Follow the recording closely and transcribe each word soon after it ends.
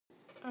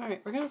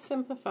Alright, we're going to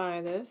simplify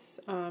this,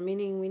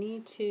 meaning we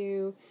need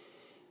to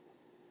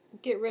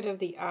get rid of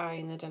the I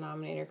in the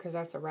denominator because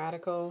that's a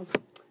radical.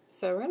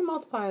 So we're going to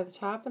multiply the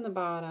top and the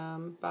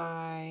bottom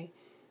by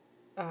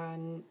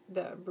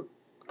the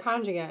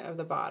conjugate of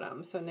the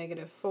bottom, so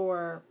negative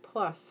 4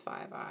 plus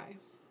 5i.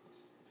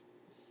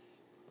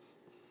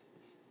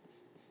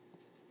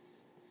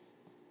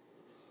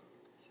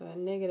 So that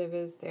negative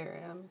is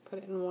there. Put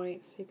it in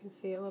white so you can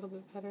see it a little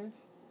bit better.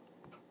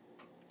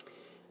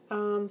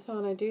 So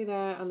when I do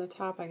that, on the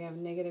top I have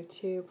negative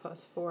 2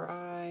 plus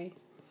 4i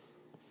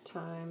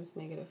times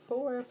negative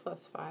 4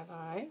 plus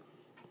 5i.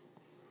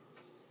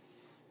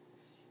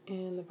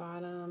 And the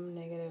bottom,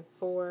 negative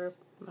 4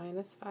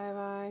 minus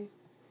 5i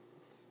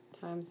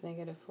times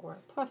negative 4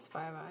 plus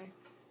 5i.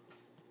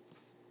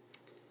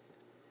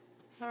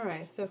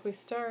 Alright, so if we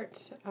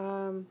start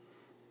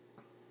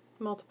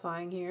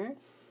multiplying here,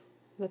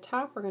 the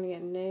top we're going to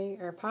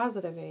get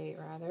positive 8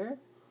 rather,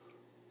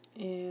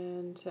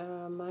 and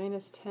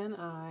minus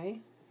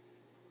 10i,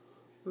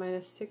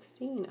 minus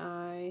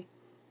 16i,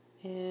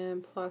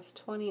 and plus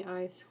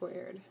 20i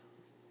squared.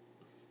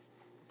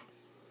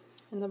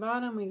 In the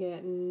bottom we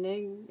get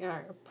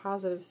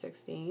positive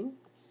 16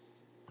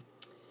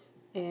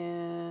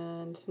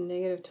 and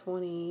negative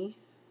 20i,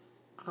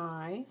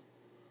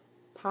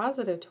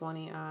 positive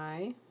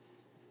 20i,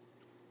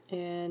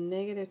 and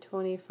negative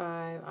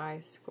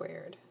 25i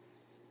squared.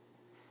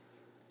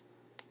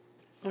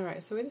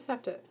 Alright, so we just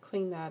have to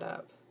clean that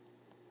up.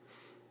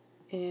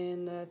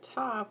 In the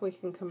top, we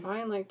can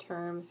combine like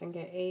terms and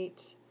get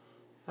 8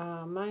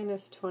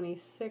 minus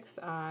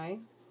 26i,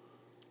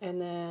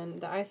 and then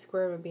the I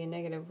squared would be a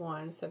negative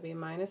 1, so it would be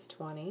minus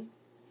 20.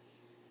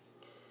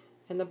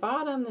 In the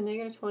bottom, the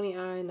negative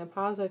 20i and the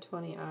positive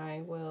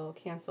 20i will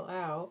cancel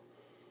out,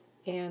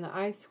 and the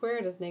I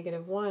squared is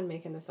negative 1,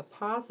 making this a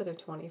positive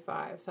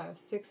 25, so I have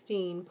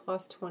 16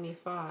 plus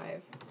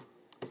 25.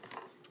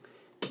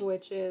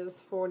 Which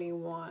is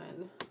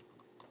 41.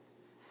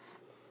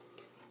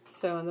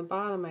 So in the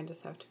bottom I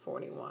just have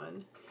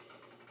 41.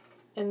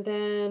 And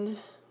then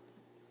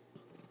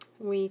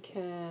we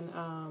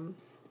can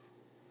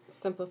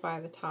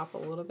simplify the top a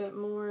little bit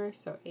more.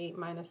 So 8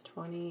 minus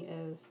 20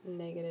 is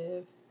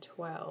negative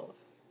 12.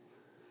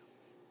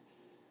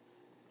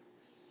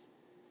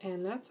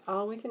 And that's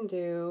all we can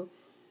do.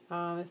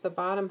 If the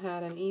bottom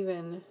had an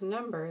even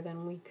number,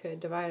 then we could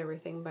divide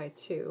everything by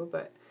 2,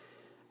 but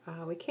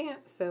we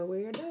can't, so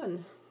we are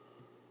done.